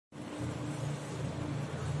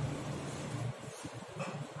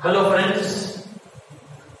Hello friends,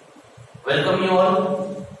 welcome you all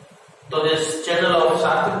to this channel of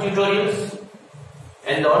SARTHAK tutorials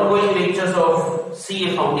and the ongoing lectures of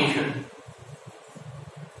CA Foundation.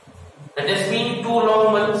 It has been 2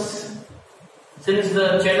 long months since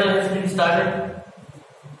the channel has been started,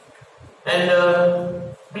 and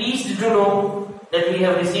pleased to know that we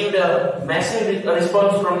have received a massive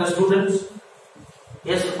response from the students,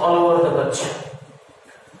 yes, all over the country.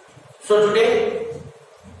 So today,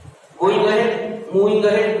 moving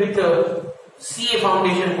ahead with the CA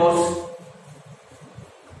Foundation course.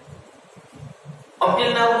 Up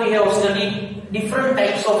till now we have studied different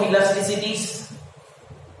types of elasticities,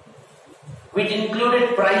 which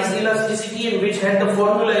included price elasticity and which had the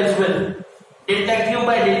formula as well, delta Q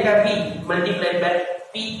by delta P multiplied by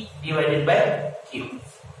P divided by Q.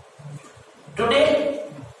 Today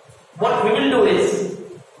what we will do is,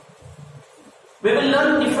 we will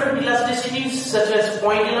learn different elasticities such as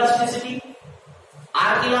point elasticity,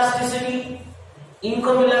 arc elasticity,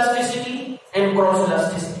 income elasticity and cross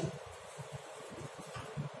elasticity.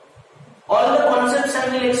 All the concepts I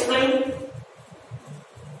will explain,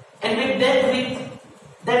 and with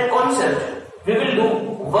that concept we will do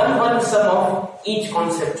one sum of each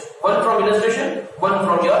concept, one from illustration, one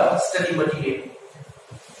from your study material.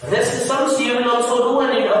 Rest sums you will also do,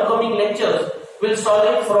 and in upcoming lectures will solve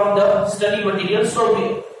it from the study material. So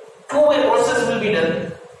two-way process will be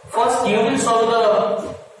done. First you will solve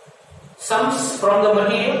the sums from the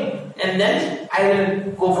material, and then I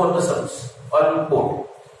will go for the sums on board.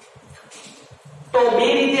 તો બે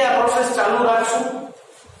રીતે આ process ચાલુ રાખશું.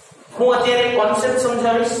 હું અત્યારે concept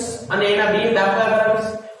સમજાવીશ અને એના બે દાખલા કરાવીશ,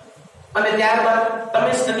 અને ત્યારબાદ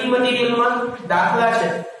તમે સ્ટડી મટીરીયલમાં દાખલા છે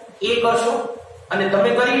એ કરશો અને તમે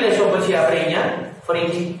કરી લેશો, પછી આપણે અહીંયા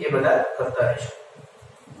ફરીથી એ બધા કરતા રહીશું.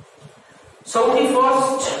 સૌથી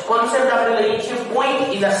ફર્સ્ટ કોન્સેપ્ટ આપણે લઈએ છીએ પોઈન્ટ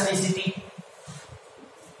ઇલાસ્ટિસિટી.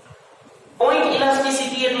 પોઈન્ટ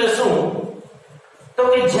ઇલાસ્ટિસિટી એટલે શું? તો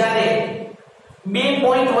કે જ્યારે બે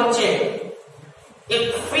પોઈન્ટ વચ્ચે એક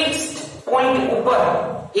ફિક્સ્ડ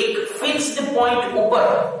પોઈન્ટ ઉપર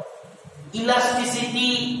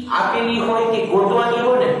ઇલાસ્ટિસિટી આપેલી હોય કે ગોતવાની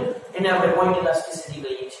હોય ને, એને આપણે પોઈન્ટ ઇલાસ્ટિસિટી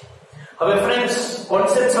કહીએ છીએ. હવે ફ્રેન્ડ્સ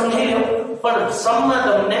કોન્સેપ્ટ સમજી લો, પણ સમમાં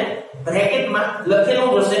તમને બ્રેકેટમાં લખેલું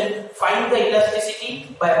હશે find the elasticity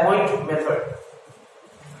by point method.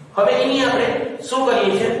 હવે એની આપણે શું કરીએ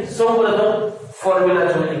છીએ? સૌપ્રથમ ફોર્મ્યુલા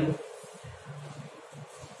જોઈ લઈએ.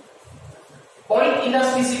 Point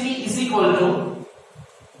elasticity is equal to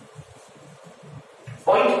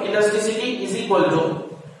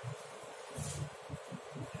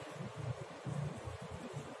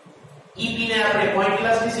EP ને આપણે point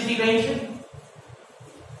elasticity કહીએ છીએ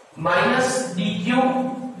minus dq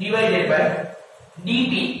divided by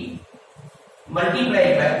dp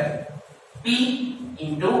multiplied by P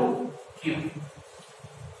into Q.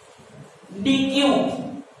 dq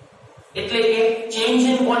એટલે કે change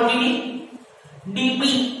in quantity, dp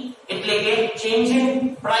એટલે કે change in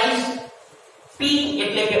price, P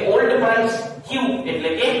એટલે કે old price, Q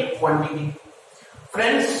એટલે કે quantity.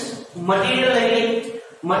 Friends, material લઈ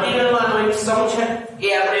મટીરીયલમાં નો એક સમ છે એ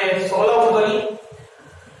આપણે સોલ્વ આઉટ કરી.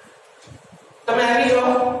 તમે આવી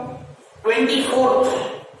જાઓ 24th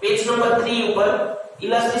પેજ નંબર 3 ઉપર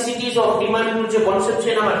ઇલાસ્ટિસિટીઝ ઓફ ડિમાન્ડ નું જે કોન્સેપ્ટ છે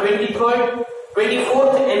એનામાં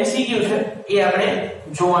 24th MCQ છે એ આપણે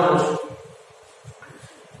જોવાનો છે.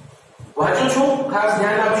 વાંચું છું, ખાસ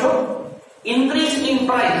ધ્યાન આપજો. Increase in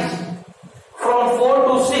price from 4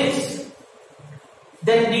 to 6,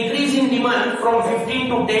 then decrease in demand from 15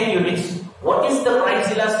 to 10 units. What is the price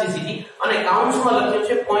elasticity? અને કાઉન્ટ્સ માં લખ્યું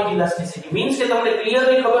છે point elasticity. મીન્સ કે તમને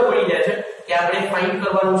ક્લિયરલી ખબર પડી જાય છે કે આપણે ફાઇન્ડ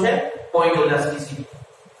કરવાનું છે point elasticity.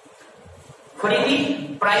 ફરીથી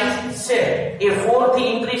પ્રાઇસ છે એ 4 થી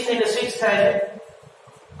ઇન્ક્રીઝ થઈને 6 થાય છે,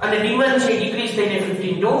 અને ડિમાન્ડ છે ડિક્રીઝ થઈને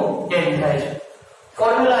 15 to 10 થાય છે.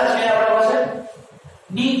 ફોર્મ્યુલા છે આપણા પાસે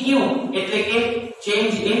dq એટલે કે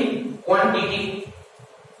ચેન્જ ઇન ક્વોન્ટિટી,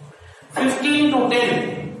 15 to 10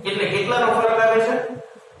 એટલે કેટલાનો ફરક આવે છે?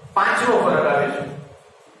 5 નો ફરક આવે છે.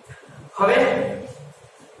 હવે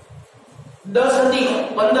 10 થી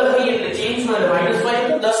 15 થઈ એટલે ચેન્જ નો એટલે -5,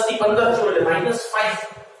 10 થી 15 થયો એટલે -5,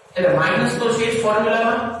 એટલે માઈનસ તો છે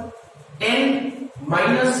ફોર્મ્યુલામાં. 10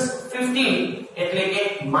 minus 15 એટલે કે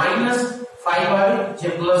 -5 આવે જે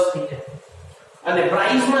પ્લસ થઈ જાય, અને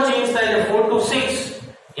પ્રાઇસ માં ચેન્જ થાય એટલે 4 to 6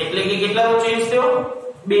 એટલે કે કેટલાનો ચેન્જ થયો?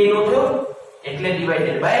 2 નો થયો, એટલે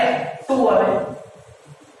ડિવાઇડેડ બાય 2 આવે,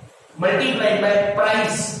 multiplied by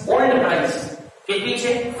price, old price કેટલી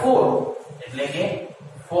છે? 4 એટલે કે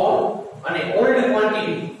 4, અને ઓલ્ડ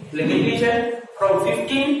ક્વોન્ટિટી એટલે કેટલી છે? from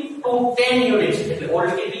 15 to 10 units એટલે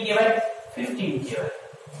ઓલ્ડ કેટલી કહેવાય? 15 કહેવાય.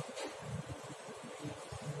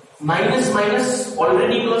 માઇનસ માઇનસ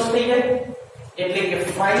ઓલરેડી પ્લસ થઈ જાય એટલે કે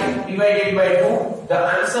 5 divided by 2 the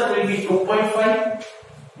answer will be 2.5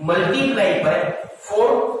 multiplied by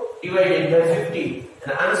 4 divided by 50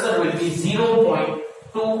 the answer will be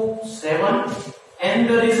 0.27 and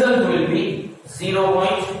the result will be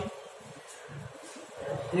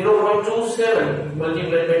 0.27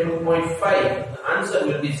 multiplied by 2.5 the answer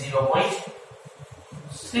will be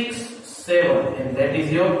 0.67 and that is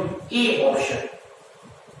your A option.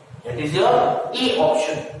 That is your A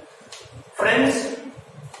option. Friends,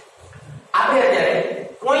 આપણે અત્યારે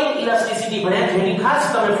point elasticity ભણ્યા જેની ખાસ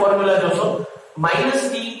તમે formula જોશો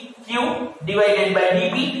 -dq divided by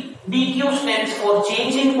dp. dq stands for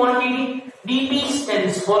change in quantity, dp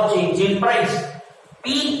stands for change in price. p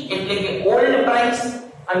એટલે કે old price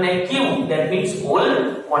અને q that means old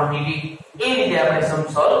quantity. એ રીતે આપણે સમ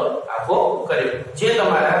સોલ્વ આખો કર્યો જે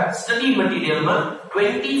તમારા સ્ટડી મટીરીયલમાં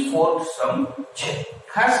 24th સમ છે.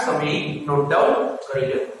 ખાસ તમે નોટ ડાઉન કરી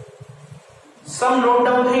લો. સમ નોટ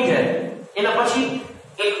ડાઉન થઈ જાય એના પછી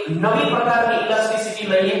એક નવી પ્રકારની ઇલાસ્ટિસિટી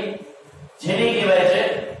લઈએ જેને કહેવાય છે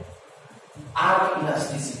arc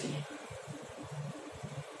elasticity.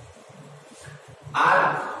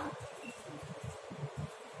 Arc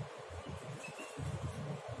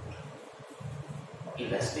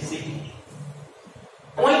elasticity.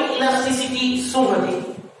 Point elasticity શું હતી?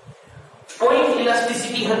 પોઈન્ટ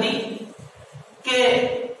ઇલાસ્ટિસિટી હતી કે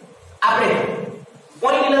આપણે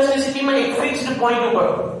પોઈન્ટ ઇલાસ્ટિસિટીમાં એક ફિક્સ્ડ પોઈન્ટ ઉપર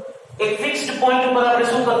આપણે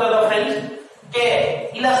શું કરતા હતા ફ્રેન્ડ્સ કે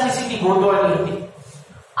ઇલાસ્ટિસિટી ગોતવાની હતી.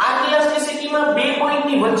 આ ઇલાસ્ટિસિટીમાં બે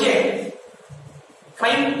પોઈન્ટની વચ્ચે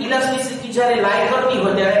ફાઇન ઇલાસ્ટિસિટી જ્યારે લાઈ કરતી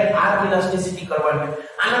હોય ત્યારે આ ઇલાસ્ટિસિટી કરવાની.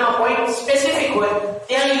 આનામાં પોઈન્ટ સ્પેસિફિક હોય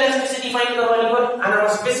ત્યાં ઇલાસ્ટિસિટી ફાઇન કરવાની હોય,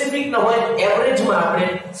 આનામાં સ્પેસિફિક ન હોય એવરેજમાં આપણે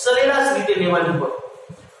સરેરાશ રીતે લેવાની હોય.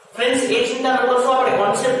 ફ્રેન્ડ્સ એ ચિંતા ન કરશો, આપણે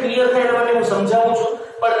કોન્સેપ્ટ ક્લિયર થાય એના માટે હું સમજાવું છું,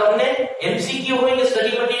 પણ તમને એમસીક્યુ હોય કે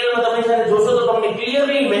સ્ટડી મટીરીયલમાં તમે જ્યારે જોશો તો તમને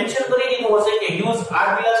ક્લિયરલી મેન્શન કરી દીધું હશે કે યુઝ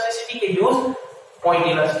આર્ક ઇલાસ્ટિસિટી કે યુઝ પોઈન્ટ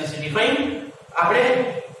ઇલાસ્ટિસિટી. ફાઇન, આપણે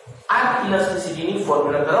આર્ક ઇલાસ્ટિસિટીની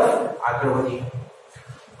ફોર્મ્યુલા તરફ આગળ વધીએ.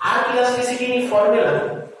 Arc ઇલાસ્ટિસિટીની formula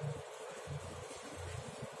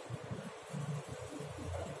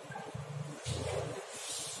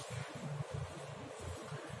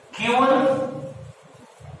Q1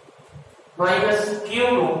 minus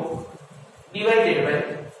Q2 divided by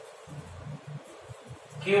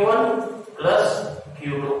Q1 plus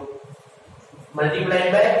Q2 multiplied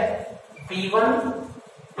by P1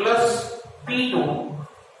 plus P2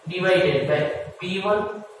 divided by P1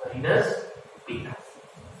 minus P2.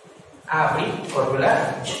 આ આપણી ફોર્મ્યુલા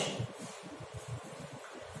છે.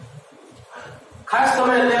 ખાસ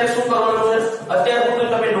તમે અત્યારે શું કરવાનું છે, અત્યારે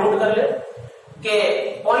સુધી તમે નોટ કરી લે કે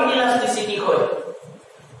પોઈન્ટ ઇલાસ્ટિસિટી હોય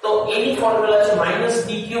તો એની ફોર્મ્યુલા છે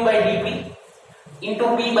 -dq/dp * p/q.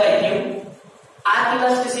 આ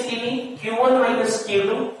ઇલાસ્ટિસિટીની Q1 - Q2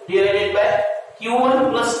 divided by Q1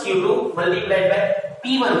 + Q2 multiplied by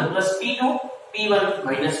P1 + P2 P1 -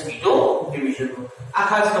 P2 division. આ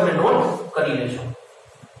ખાસ તમે નોટ કરી લેજો.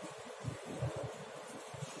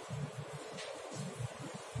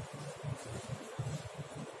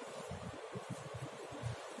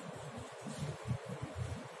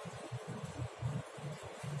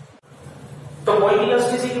 તો પોઈન્ટ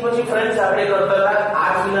ઇલાસ્ટિસિટી પછી ફ્રેન્ડ્સ આપણે કરતા હતા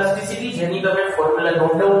આર્ક ઇલાસ્ટિસિટી જેની તમે ફોર્મ્યુલા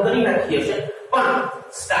નોટ ડાઉન કરી નાખીએ છે. પણ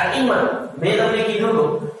સ્ટાર્ટિંગમાં મેં તમને કીધું હતું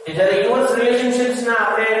કે જ્યારે ઇન્વર્સ રિલેશનશિપ્સ ના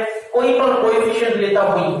આપણે કોઈ પણ કોએફિશિયન્ટ લેતા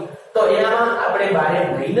હોઈએ તો એનામાં આપણે બારે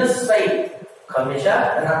માઈનસ સાઇન હંમેશા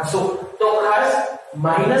રાખશું. તો ખાસ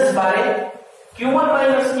માઈનસ બારે Q1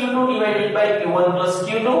 - Q2 divided by Q1 +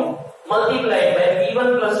 Q2 multiplied by P1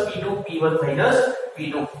 + P2 P1 -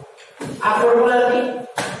 P2. આ ફોર્મ્યુલાથી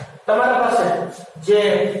તમારા પાસે જે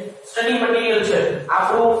સ્ટડી મટીરીયલ છે,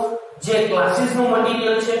 આપણું જે ક્લાસીસ નું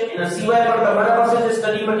મટીરીયલ છે એના સિવાય પણ તમારા પાસે જે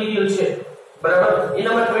સ્ટડી મટીરીયલ છે બરાબર,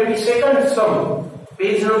 એનામાં 22nd સમ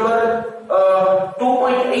પેજ નંબર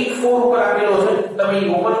 2.84 ઉપર આપેલો છે. તમે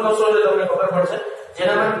ઓપન કરશો એટલે તમને ખબર પડશે.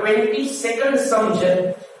 જેનામાં 22nd સમ છે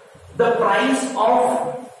the price of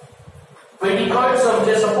 23rd sum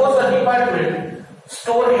છે suppose a department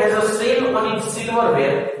store has a sale on its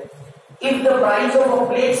silverware. If the price of a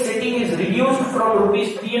plate setting is reduced from rupees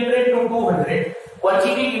 300 to 200,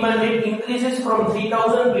 quantity demanded increases from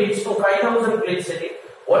 3000 plates to 5000 plate setting.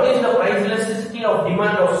 What is the price elasticity of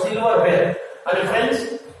demand of silverware? And friends,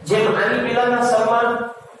 જેમ આની પહેલાના સમમાં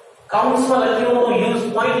કાઉન્ટ્સમાં લખ્યું હતું use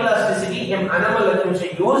point elasticity, એમ આનામાં લખ્યું છે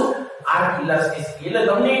use arc elasticity. એટલે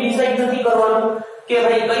તમને decide નથી કરવાનું કે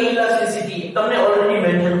ભાઈ કઈ ઇલાસ્ટિસિટી, તમને ઓલરેડી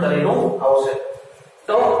મેન્શન કરેલું આવશે.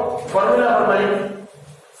 તો ફોર્મ્યુલા પ્રમાણે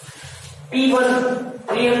P1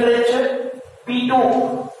 300 છે, P2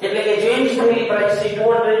 એટલે કે ચેન્જ પહેલી પ્રાઇસ છે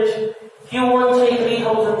 200 છે, Q1 છે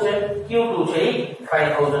 3000 છે, Q2 છે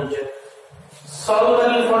 5000 છે. સોલ્વ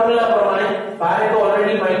કરેલી ફોર્મ્યુલા પ્રમાણે બારે તો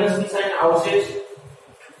ઓલરેડી માઈનસ ની સાઇન આવશે જ.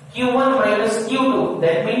 Q1 minus Q2,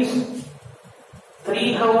 that means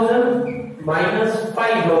 3000 minus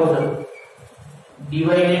 5000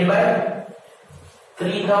 divided by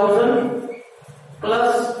 3000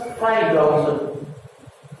 plus 5000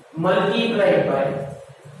 multiplied by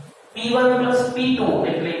P1 plus P2,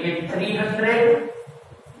 એટલે કે 300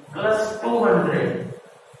 plus 200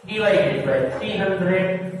 divided by 300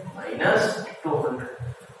 minus 200.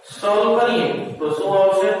 Solve કરીએ તો શું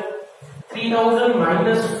આવશે? 3000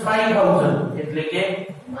 minus 5000 એટલે કે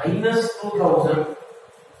minus 2000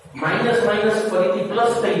 minus minus ફરીથી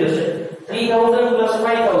પ્લસ થઈ જશે. 3000 plus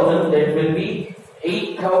 5000 that will be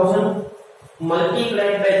 8000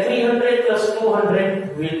 multiplied by 300 plus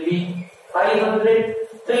 200 will be 500.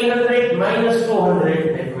 300 minus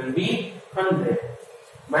 200 that will be 100.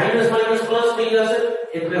 Minus minus plus થઈ જશે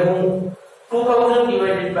એટલે હું 2000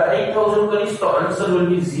 divided by 8000 કરીશ તો answer will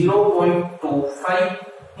be 0.25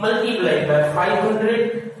 multiplied by 500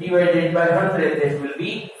 divided by 100 that will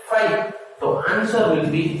be 5. So answer will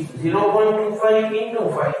be 0.25 into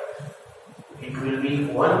 5. It will be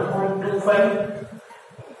 1.25.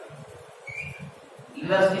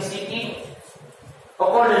 Elasticity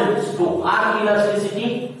according to R elasticity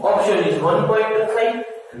option is 1.25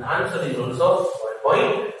 and the answer is also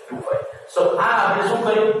 1.25. So આપણે શું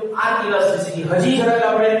કર્યું? R elasticity હજી જરાક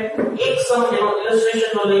આપણે એક સમ એનો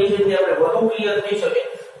ઇલસ્ટ્રેશન નો લઈ જઈએ આપણે વધુ ક્લિયર થઈ શકે.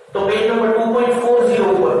 તો પેજ નંબર 2.40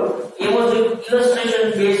 ઉપર એવો જ ઇલસ્ટ્રેશન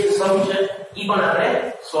બેઝડ સમ છે ઈ પણ આપણે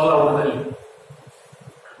સોલ્વ આઉટ કરીએ.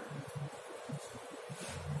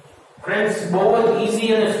 ફ્રેન્ડ્સ બહુ જ ઈઝી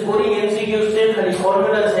અને સ્કોરિંગ એમસીક્યુઝ છે, ખાલી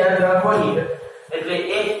ફોર્મ્યુલા યાદ રાખવાની છે એટલે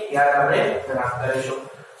એ યાદ આપણે રાખતા રહીશું.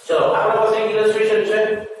 ચલો આપણા પાસે એક ઇલસ્ટ્રેશન છે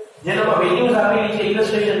જેનામાં વેલ્યુઝ આપેલી છે.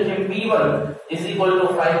 ઇલસ્ટ્રેશન છે P1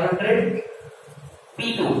 500,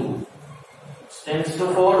 P2 stands to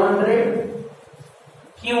 400,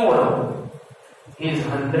 Q1 is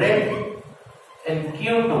 100 and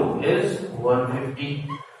Q2 is 150.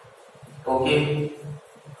 Okay.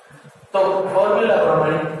 So formula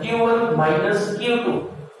प्रमाणे Q1 minus Q2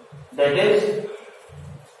 that is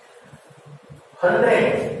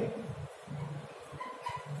 100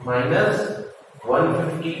 minus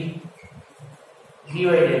 150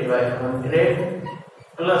 divided by 100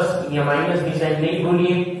 plus ये minus की साइन नहीं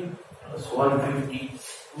भूलिए plus 150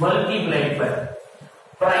 multiplied by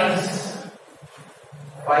price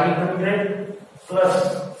 500 plus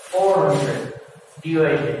 400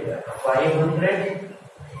 divided by 500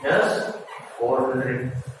 plus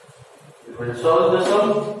 400. We will solve the sum.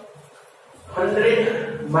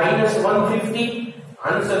 100 minus 150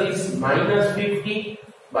 answer is minus 50.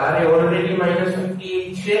 बारे already minus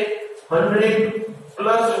 58 છે. 100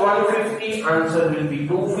 plus 150 answer will be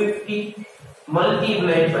 250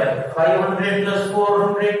 multiplied by 500 plus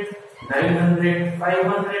 400 900.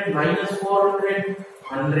 500 minus 400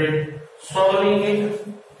 100. Solving it,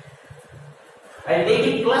 I take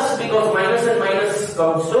it plus because minus and minus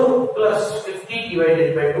comes to plus. 50 divided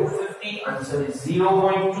by 250 answer is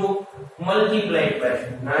 0.2 multiplied by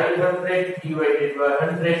 900 divided by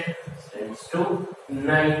 100 stands to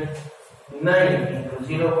 9. 9 into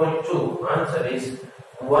 0.2 answer is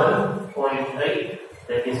 1.8.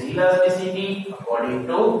 That is elasticity according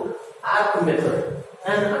to arc method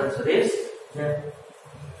and answer is that.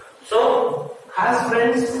 So has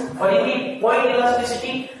friends ફરીથી point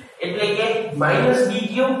elasticity એટલે કે minus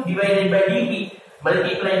dq divided by dt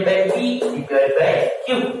multiplied by p divided by q.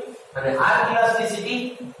 અને arc elasticity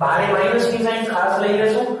બારે minus ની sign ખાસ લઈ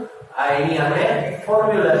લેશું. આ એની આપણે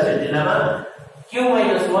ફોર્મ્યુલા છે જેનામાં q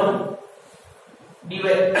minus 1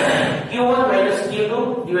 divided q1 minus q2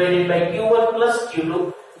 divided by q1 plus q2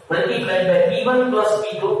 multiplied by p1 plus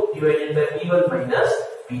p2 divided by p1 minus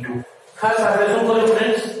p2. ખાસ આપણે શું કર્યું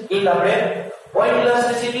ફ્રેન્ડ્સ? એક આપણે point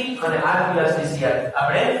elasticity અને arc elasticity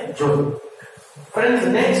આપણે જોયું. ફ્રેન્ડ્સ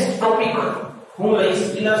નેક્સ્ટ ટોપિક હું લઈશ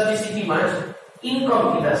elasticity માં income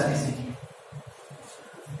elasticity.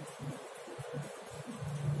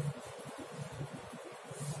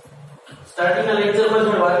 સ્ટાર્ટિંગ ના લેક્ચરમાં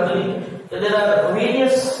મેં વાત કરી કે there are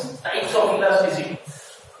various types of elasticity.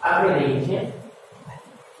 આપણે લઈએ છીએ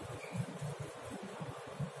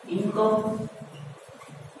income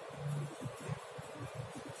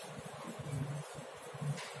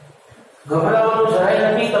ઘબરાવાનું જરાય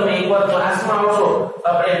નથી.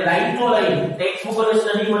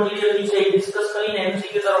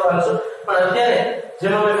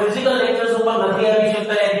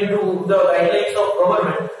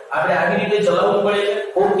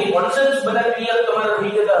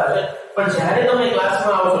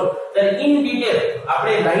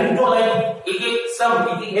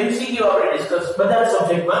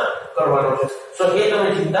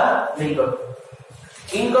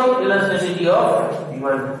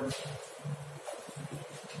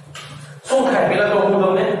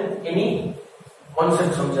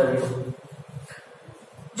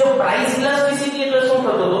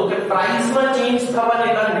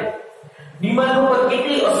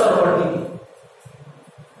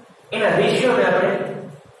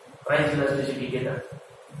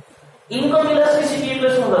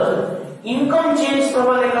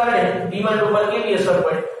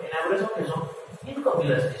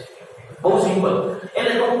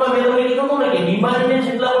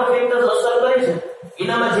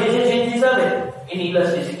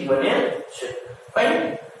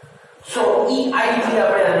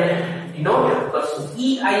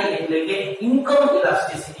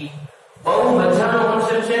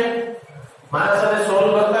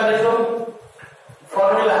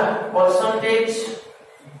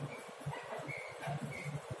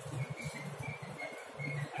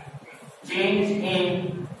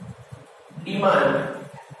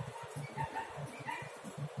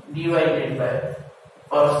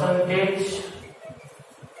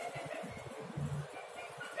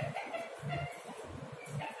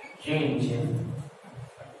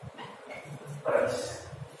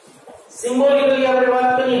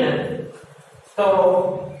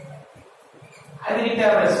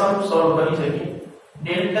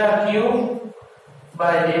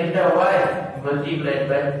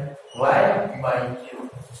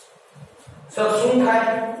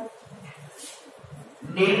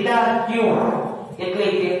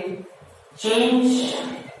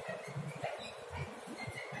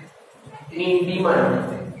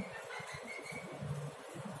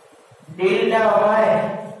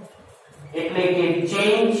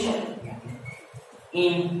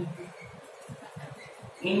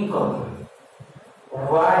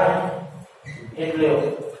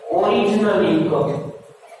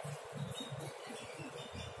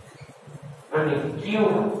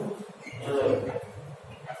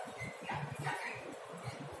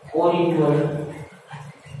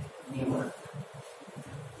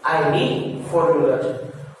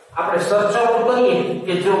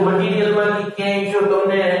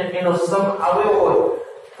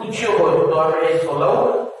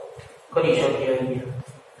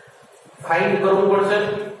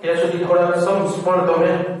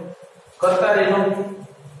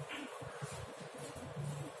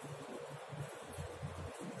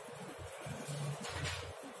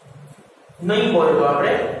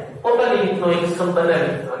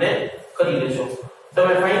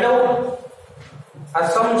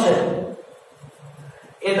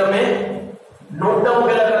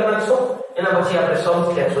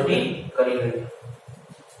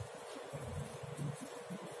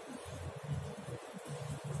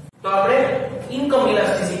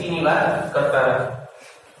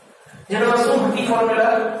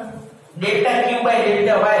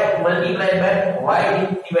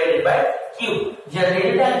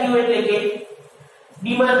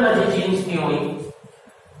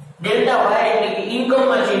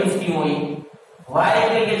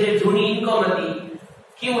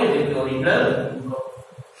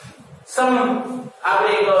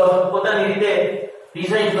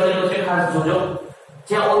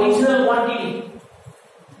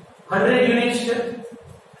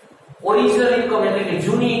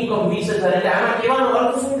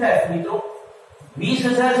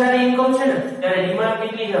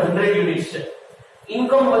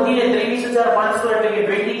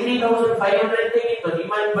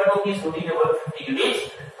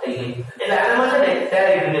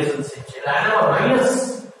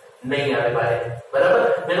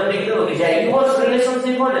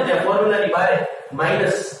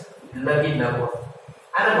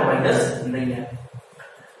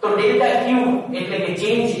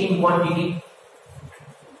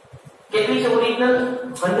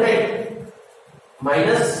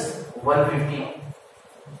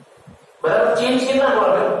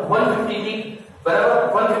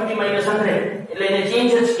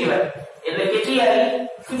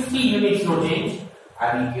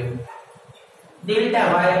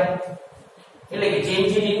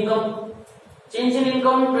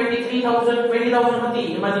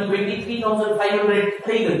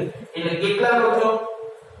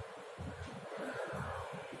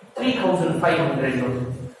 3500 નો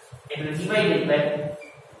એટલે ડિવાઇડેડ બાય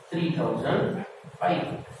 3500.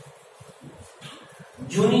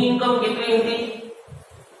 જૂની ઇન્કમ કેટલી હતી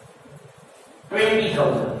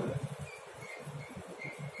 20000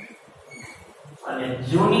 અને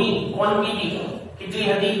જૂની ક્વોન્ટિટી કેટલી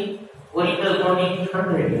હતી ઓરિજિનલ ક્વોન્ટિટી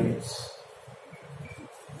 100 યુનિટ્સ.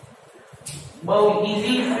 બહુ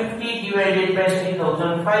easy. 50 divided by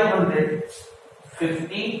 3500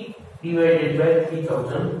 50 divided by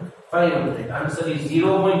 3500. Answer is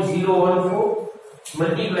 0.014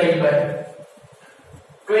 multiplied by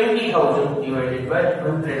 20,000 divided by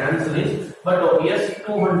 100. Answer is but obvious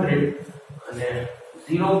 200 and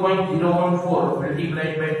 0.014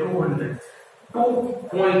 multiplied by 200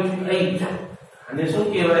 2.8 અને શું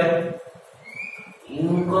કહેવાય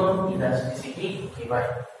ઇન્કમ ઇલાસ્ટિસિટી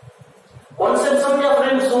કહેવાય. કોન્સેપ્ટ સમજ્યા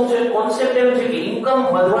ફ્રેન્ડ? શું છે કોન્સેપ્ટ? એમ છે કે ઇન્કમ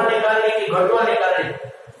વધવાને કારણે કે ઘટવાને કારણે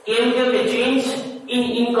કેમ કે ચેન્જ ઇન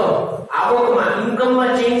ઇન્કમ, આવકમાં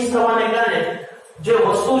ઇન્કમમાં ચેન્જ થવાને કારણે જે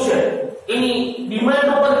વસ્તુ છે એની ડિમાન્ડ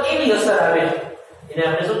ઉપર કેવી અસર આવે છે એને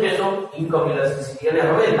આપણે શું કહેશું ઇન્કમ ઇલાસ્ટિસિટી. અને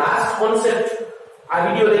હવે લાસ્ટ કોન્સેપ્ટ આ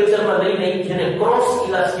વિડિયો લેક્ચરમાં લઈને જેને ક્રોસ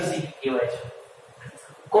ઇલાસ્ટિસિટી કહેવાય છે.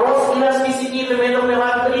 ક્રોસ ઇલાસ્ટિસિટી એટલે મેં તમને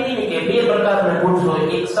વાત કરી હતી ને કે બે પ્રકારના ગુણ્સ હોય,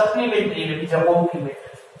 એક સપ્લિમેન્ટરી અને બીજા કોમ્પ્લિમેન્ટરી.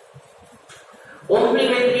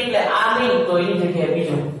 કોમ્પ્લિમેન્ટરી એટલે આ નહીં તો એની જગ્યાએ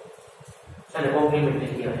બીજું અને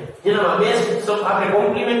કોમ્પ્લિમેન્ટરી કહેવાય. જેનામાં બેસ્ટ આપણે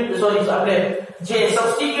કોમ્પ્લિમેન્ટ આપણે જે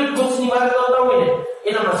સબસ્ટિટ્યુટ ગુડ્સ ની વાત કરતા હોય ને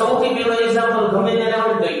એનામાં સૌથી પહેલો એક્ઝામ્પલ ગમે તેને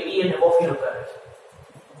આવે તો ટી અને કોફી નો કરે છે,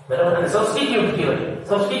 બરાબર. અને સબસ્ટિટ્યુટ કહેવાય.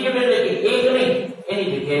 સબસ્ટિટ્યુટ એટલે કે એક નહીં એની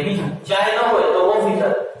જગ્યાએ બીજું. ચાય ન હોય તો કોફી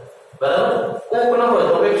ચાલે, બરાબર. કોક ન હોય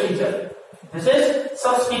તો પેપ્સી ચાલે. This is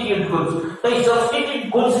substitute goods. તો એ સબસ્ટિટ્યુટ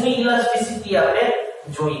ગુડ્સ ની ઇલાસ્ટિસિટી આપણે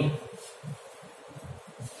જોઈએ.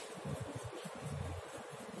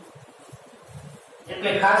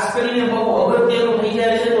 એટલે ખાસ કરીને બહુ અગત્યનું થઈ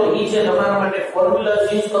જાય છે તો ઈ છે તમારા માટે ફોર્મ્યુલા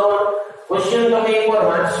ચેન્જ કરવાનો. ક્વેશ્ચન તમે એકવાર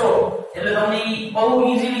વાંચશો એટલે તમને બહુ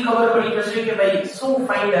ઈઝીલી ખબર પડી જશે કે ભાઈ શું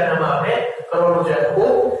ફાઇન્ડ આનામાં આપણે કરવાનું છે.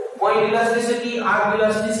 Point elasticity, arc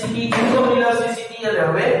elasticity, income elasticity અને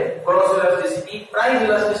હવે ક્રોસ ઇલાસ્ટિસિટી, પ્રાઇસ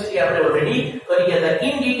ઇલાસ્ટિસિટી આપણે ઓલરેડી કરી ગયા હતા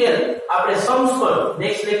ઇન ડિટેલ. આપણે સમ્સ પર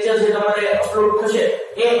નેક્સ્ટ લેક્ચર જે તમારે અપલોડ થશે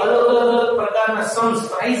એ અલગ પ્રકારના સમ્સ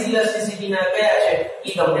પ્રાઇસ ઇલાસ્ટિસિટી ના કયા છે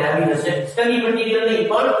ઈ તમને આવી જશે. સ્ટડી મટીરીયલ નહીં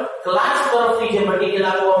પણ ક્લાસ તરફથી જે મટીરીયલ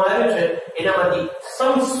આપવામાં આવ્યું છે એનામાંથી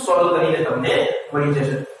સમ્સ સોલ્વ કરીને તમને મળી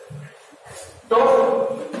જશે. તો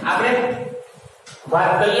આપણે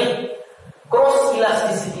વાત કરીએ ક્રોસ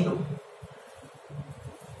ઇલાસ્ટિસિટી નો.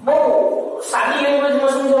 બહુ સાદી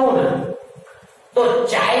લેંગ્વેજમાં સમજાવું ને તો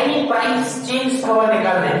ચાયની પ્રાઇસ ચેન્જ થવાને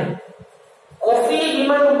કારણે કોફીની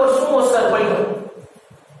ડિમાન્ડ ઉપર શું અસર પડી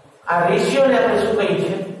આ રેશિયોને આપણે શું કહીએ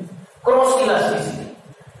છીએ ક્રોસ ઇલાસ્ટિસિટી.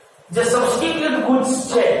 જે સબસ્ટિટ્યુટ ગુડ્સ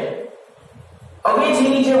છે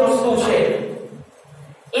અવેજીની જે વસ્તુ છે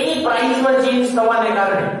એની પ્રાઇસમાં ચેન્જ થવાને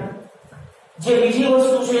કારણે જે બીજી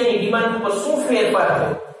વસ્તુ છે એની ડિમાન્ડ ઉપર શું ફેરફાર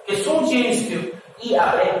થયો કે શું ચેન્જ થયું ઈ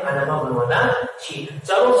આપણે આનામાં ભણવાના છીએ.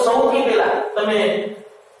 ચાલો સૌથી પહેલા તમે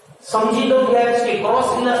સમજી દો કે ક્રોસ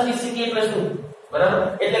ઇલાસ્ટિસિટી એટલે શું, બરાબર.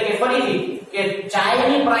 એટલે કે ફરીથી કે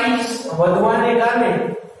ચાયની પ્રાઇસ વધવાને કારણે,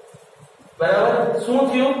 બરાબર, શું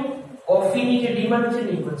થયું કોફીની જે ડિમાન્ડ છે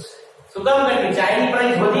ને વધશે. શું કામ? કે ચાયની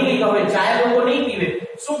પ્રાઇસ વધી ગઈ તો હવે ચાય લોકો નહીં પીવે,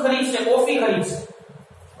 શું ખરીદશે? કોફી ખરીદશે,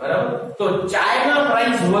 બરાબર. તો ચાયના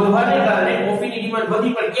પ્રાઇસ વધવાને કારણે કોફીની ડિમાન્ડ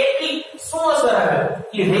વધી, પણ કેટલી શું અસર આવે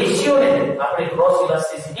એ રેશિયોને આપણે ક્રોસ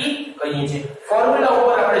ઇલાસ્ટિસિટી કહીએ છીએ. ફોર્મ્યુલા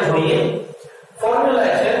ઉપર આપણે જોઈએ.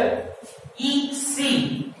 ફોર્મ્યુલા છે EC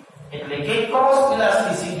એટલે કે ક્રોસ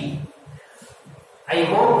ઇલાસ્ટિસિટી. આઈ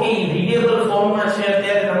હોપ કે રીડેબલ ફોર્મમાં છે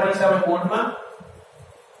અત્યારે તમારી સામે બોર્ડમાં.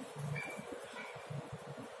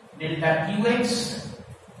 Delta QX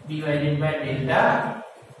divided by delta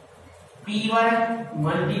PY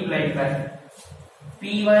multiplied by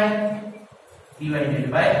PY divided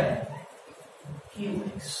by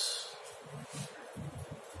QX.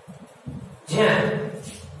 જ્યાં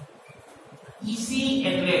EC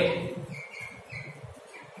એટલે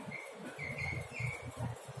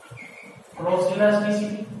ક્રોસ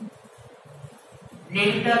ઇલાસ્ટિસિટી,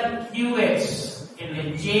 ડેલ્ટા QX એટલે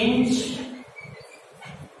change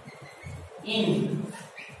in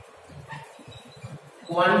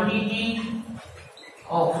quantity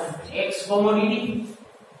of X commodity,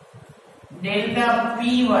 delta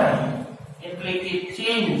PY એટલે કે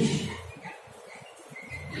change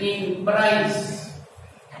in price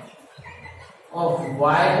of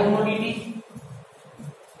Y commodity,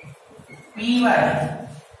 PY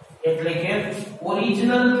એટલે કે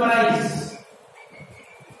original price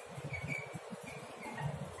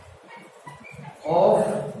of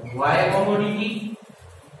Y commodity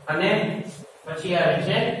અને પછી આવે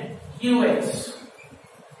છે QX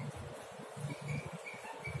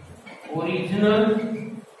original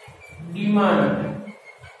demand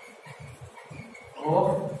of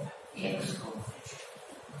X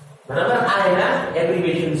બરાબર આ એના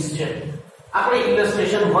એબ્રિવિએશન્સ છે આપણે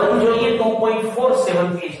ઇલસ્ટ્રેશન 1 જોઈએ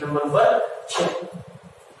 2.47 પેજ નંબર પર છે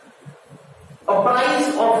A price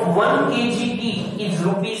of 1 kg tea is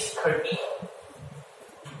rupees 30.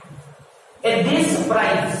 At this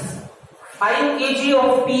price 5 kg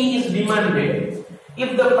of tea is demanded.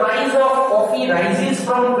 If the price of coffee rises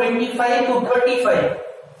from 25 to 35,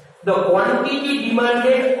 the quantity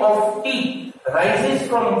demanded of tea rises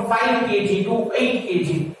from 5 kg to 8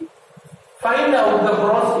 kg. Find out the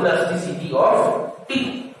gross elasticity of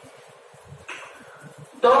tea.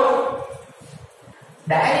 So,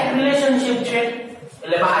 direct relationship છે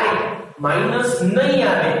એટલે બારે minus નહીં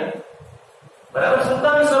આવે બરાબર શું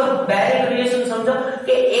કામ sir direct relation સમજો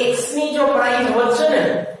કે x ની જો પ્રાઇસ વધશે ને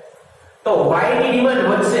તો y ની ડિમાન્ડ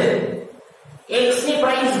વધશે x ની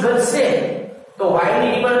પ્રાઇસ ઘટશે તો y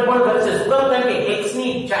ની ડિમાન્ડ પણ ઘટશે શું કામ કારણ કે x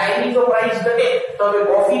ની ચાય ની જો પ્રાઇસ ઘટે તો હવે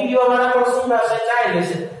કોફી પીવા વાળા પણ શું થશે ચાય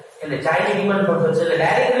લેશે એટલે ચાય ની ડિમાન્ડ પણ ઘટશે એટલે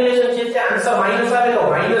ડાયરેક્ટ રિલેશનશિપ છે આન્સર માઈનસ આવે તો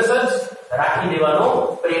માઈનસ જ રાખી દેવાનો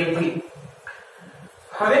પ્રયત્ન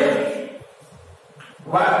હવે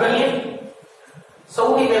વાત કરીએ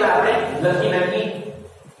સૌથી પહેલા આપણે લખી નાખી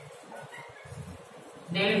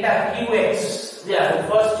ડેલ્ટા qx જે આ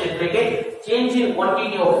ફર્સ્ટ છે એટલે કે change in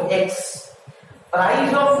quantity of x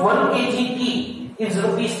price of 1 kg tea is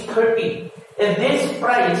rupees 30 at this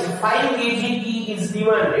price 5 kg tea is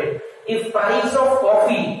demanded if price of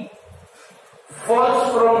coffee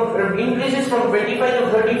increases from 25 to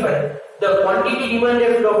 35 the quantity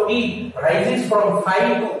demanded of tea rises from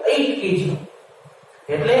 5 to 8 kg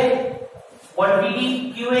એટલે quantity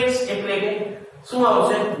qx એટલે કે શું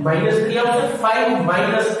આવશે -3 આવશે 5 -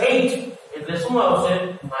 8 એટલે શું આવશે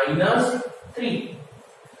 -3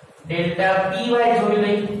 delta py જોઈ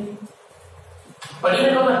લઈ પડી ને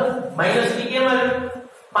ખબર -3 કેમ આવે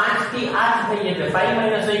 5 થી 8 થઈ એટલે 5 -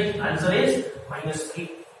 8 આન્સર ઇઝ -3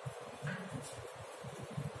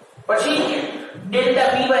 પછી ડેલ્ટા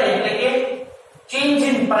py એટલે કે change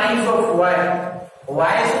in price of y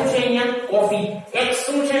y શું છે અહીંયા કોફી x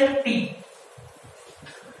શું છે ટી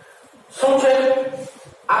શું છે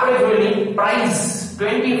આપણે જોઈ લઈએ પ્રાઇસ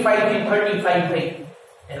 25 થી 35 થઈ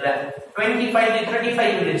એટલે 25 થી 35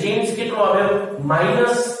 એટલે ચેન્જ કેટલો આવ્યો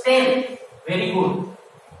 -10 વેરી ગુડ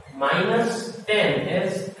 -10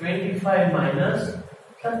 is 25 -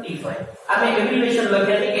 35 આ મેં એબ્રિવિએશન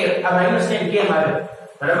લખ્યા છે કે આ -10 કેમ આવે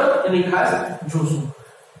બરાબર એની ખાસ જોશું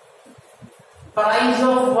પ્રાઇસ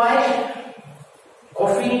ઓફ y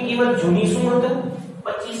કોફી ની કિંમત જૂની શું હતી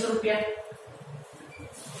 25 રૂપિયા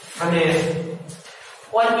અને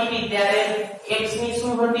ક્વોન્ટિટી ત્યારે x ની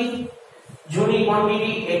શું હતી જૂની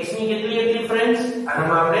ક્વોન્ટિટી x ની કેટલી હતી ફ્રેન્ડ્સ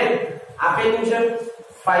આમાં આપણે આપેલું છે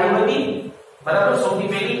 5 હતી બરાબર સૌથી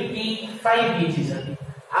પહેલી t 5 kg હતી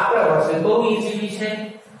આપણા પાસે બહુ ઈઝીલી છે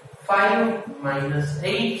 5 -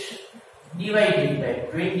 8 divided by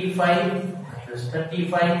 25 minus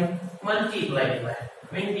 35 multiplied by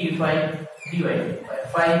 25 divided by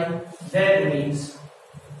 5 that means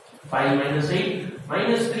 5 minus 8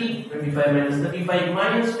 minus 3 25 minus 35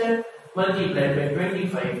 minus 10 multiplied by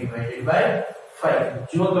 25 divided by 5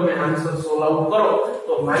 જો તમે આન્સર સોલ્વ આઉટ કરો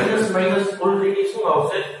તો માઈનસ માઈનસ ઓલરેડી શું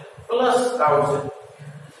આવશે પ્લસ આવશે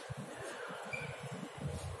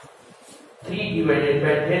 3 divided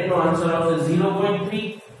by 10 નો આન્સર આવશે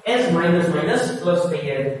 0.3 as minus minus plus થઈ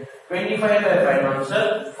જાય 25 by 5 answer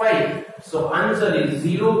 5 so answer is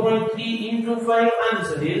 0.3 into 5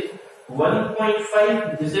 answer is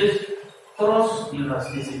 1.5 this is cross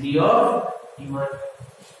elasticity of demand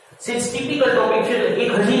since typical topic છે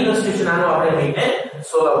એક હજી illustration આનો આપણે લઈને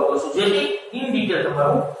સોલ્વ આઉટ કરશું જેથી ઇન ડિટેલ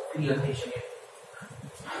તમારું ક્લિયર થઈ શકે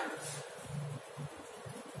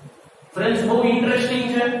ફ્રેન્ડ્સ બહુ ઇન્ટરેસ્ટિંગ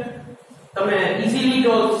છે તમે ઈઝીલી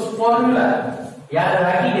જો ફોર્મ્યુલા યાદ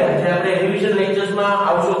રાખી ગયા એટલે આપણે રિવિઝન લેક્ચર્સ માં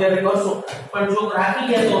આવશો ત્યારે કરશું પણ જો રાખી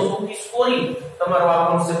ગયા તો સૌથી સ્કોરિંગ તમારો આ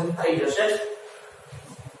કોન્સેપ્ટ થઈ જશે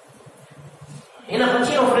એના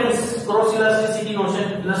પછીનો ફ્રેન્ડ્સ ક્રોસ ઇલાસ્ટિસિટી નો છે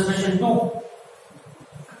ઇલસ્ટ્રેશન 2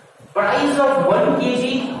 price of 1 kg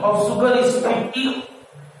of sugar is 50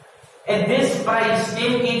 at this price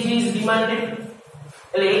 10 kg is demanded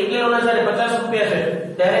એટલે 1 કિલો ના જ્યારે 50 રૂપિયા છે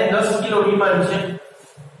ત્યારે 10 કિલો ડિમાન્ડ છે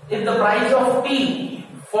if the price of tea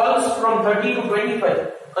falls from 30 to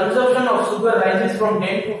 25 consumption of sugar rises from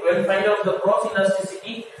 10 to 12 find out the cross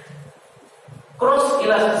elasticity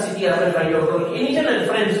આપણે find out કરવાની એની છે ને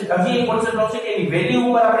ફ્રેન્ડ્સ હજી એક કોન્સેપ્ટ આવશે કે એની વેલ્યુ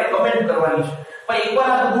ઉપર આપણે કમેન્ટ કરવાની છે પણ એકવાર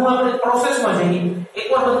આ બધું આપણે પ્રોસેસમાં જઈએ,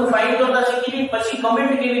 એકવાર બધું ફાઇન્ડ કરતા શીખી પછી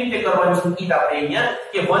કમેન્ટ કેવી રીતે કરવાની શીખી આપણે અહીંયા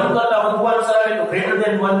કે 1 કરતા વધુ આન્સર આવે તો ગ્રેટર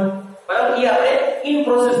ધેન 1, બરાબર? એ આપણે ઇન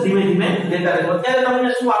પ્રોસેસ ધીમે ધીમે લેતા રહીશું. અત્યારે તમને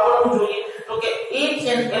શું આવડવું જોઈએ તો કે each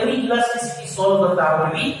and every elasticity solve કરતા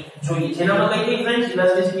આવડવી જોઈએ. જેનામાં કઈ કઈ friends,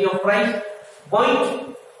 elasticity of price, point,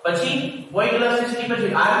 પછી point elasticity,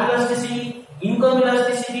 પછી arc elasticity, income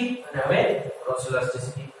elasticity અને હવે cross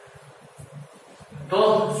elasticity. તો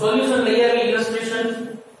સોલ્યુશન લઈ આવી ઇલસ્ટ્રેશન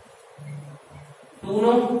 2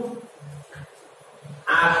 નો.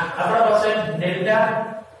 આ આપણા પાસે delta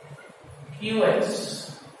qx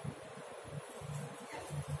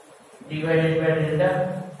divided by delta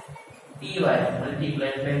dy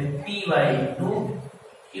multiplied by py into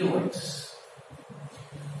qx.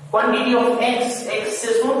 Quantity of x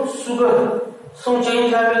is sugar. So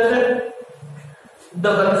change આવે છે.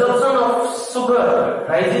 The consumption of sugar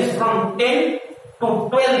rises from 10 to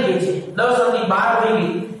 12 kg. 10 ની 12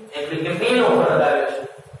 મિલી એટલે કે બેનો ફરક આવે છે.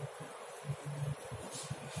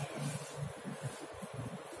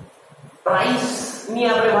 પ્રાઇસ ની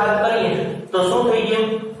આપણે વાત કરીએ તો શું થઈ ગયું?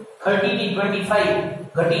 30 થી 25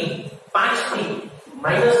 ઘટી 5 થી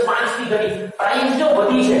 -5 થી ઘટી. પ્રાઇસ જો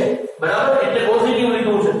વધી છે, બરાબર, એટલે પોઝિટિવ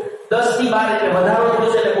લીધું છે. 10 થી 12 એટલે વધારો થયો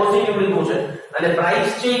છે એટલે પોઝિટિવ લીધું છે. અને પ્રાઇસ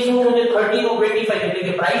છે શું છે? 30 to 25 એટલે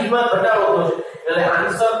કે પ્રાઇસમાં ઘટાડો થયો છે એટલે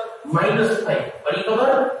આન્સર -5. પડી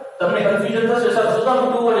ખબર? તમને કન્ફ્યુઝન થશે સર શું કામ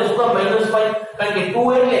 2 અને શું કામ -5? કારણ કે 2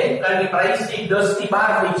 એટલે કારણ કે પ્રાઇસ છે 10 થી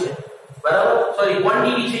 12 થઈ છે, બરાબર? સોરી,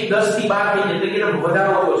 ક્વોન્ટિટી છે 10 થી 12 થઈ છે એટલે કે એનો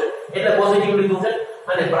વધારો થયો છે એટલે પોઝિટિવ લીધું છે.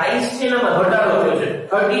 અને પ્રાઇસ છે એમાં ઘટાડો થયો છે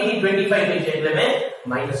 30 થી 25 થઈ છે એટલે મેં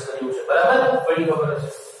માઈનસ કર્યું છે, બરાબર? પડી ખબર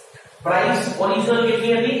હશે. પ્રાઇસ ઓરિજિનલ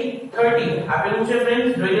કેટલી હતી? 30 આપેલું છે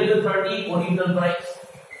ફ્રેન્ડ્સ, જોઈ લેજો 30 ઓરિજિનલ પ્રાઇસ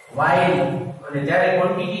y અને ત્યારે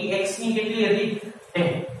ક્વોન્ટિટી x ની કેટલી હતી?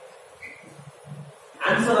 10.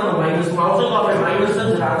 આન્સર આનો માઈનસ માં આવશે તો આપણે માઈનસ જ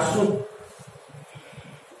રાખશું.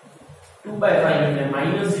 2/5 એટલે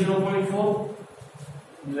 -0.4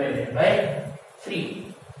 divided by 3.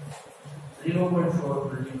 0.4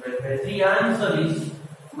 multiplied by 3. Answer is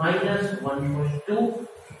 -1.2.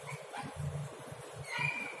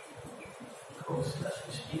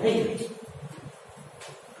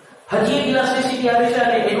 હજી એક ઇલાસ્ટિસિટી આવે છે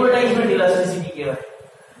અને એડવર્ટાઇઝમેન્ટ ઇલાસ્ટિસિટી કહેવાય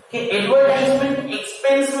કે એડવર્ટાઇઝમેન્ટ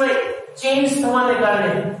એક્સપેન્સમાં ચેન્જ થવાને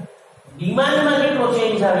કારણે ડિમાન્ડમાં કેટલો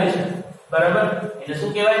ચેન્જ આવે છે, બરાબર? એટલે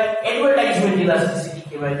શું કહેવાય? એડવર્ટાઇઝમેન્ટ ઇલાસ્ટિસિટી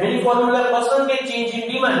કહેવાય. જેની formula percentage change in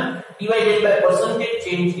demand divided by percentage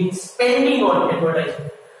change in spending on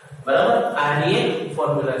advertisement, બરાબર? આની એક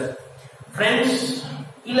ફોર્મ્યુલા છે ફ્રેન્ડ્સ.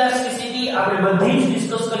 ઇલાસ્ટિસિટી આપણે બધી જ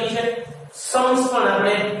ડિસ્કસ કરી છે. સમ્સ પણ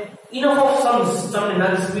આપણે ઇનફ ઓફ સમ્સ તમને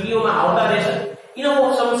નેક્સ્ટ વિડિયોમાં આવતા રહેશે. ઇનફ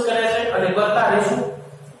ઓફ સમ્સ કરે છે અને કરતા રહેશું.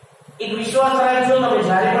 એક વિશ્વાસ રાખજો, તમે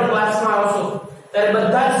જ્યારે પણ ક્લાસમાં આવશો ત્યારે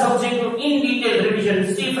બધા જ સબ્જેક્ટનું in detail revision.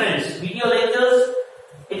 C friends, video lectures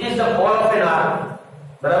it is the all of N art,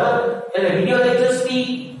 બરાબર? એટલે વિડિયો લેક્ચર્સ થી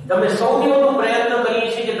તમે સૌથી વધુ પ્રયત્ન કરીએ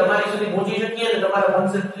છીએ કે તમારી સુધી પહોંચી શકીએ અને તમારા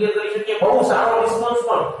કોન્સેપ્ટ ક્લિયર કરી શકીએ. બહુ સારો રિસ્પોન્સ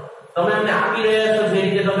પણ તમે અમને આપી રહ્યા છો, જે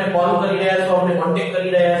રીતે તમે કોલ કરી રહ્યા છો, અમને કોન્ટેક્ટ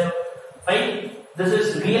કરી રહ્યા છો. Fine, this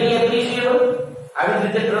is really એપ્રિશિએબલ. આવી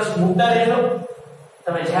રીતે ટ્રસ્ટ મૂકતા રહેજો.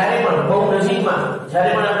 તમે જ્યારે પણ બહુ નજીકમાં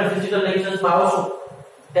જ્યારે પણ આપણે ફિઝિકલ લેક્ચર્સમાં આવશું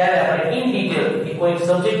ત્યારે આપણે ઇન ડિટેલ કે કોઈ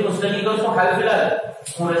સબ્જેક્ટનું સ્ટડી કરશું. હાલ ફિલહાલ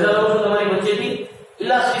હું રજા લઉં છું તમારી વચ્ચેથી.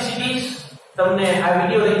 ઇલાસ્ટિસિટીઝ તમને આ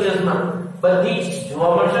વિડિયો લેક્ચર્સમાં બધી જ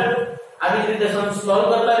જોવા મળશે. આવી રીતે સોલ્વ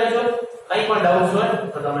કરતા રહેજો. કંઈ પણ ડાઉટ્સ હોય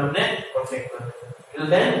તો તમે અમને કોન્ટેક્ટ કરો. Till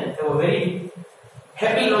then have a very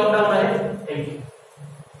happy lockdown. Thank you.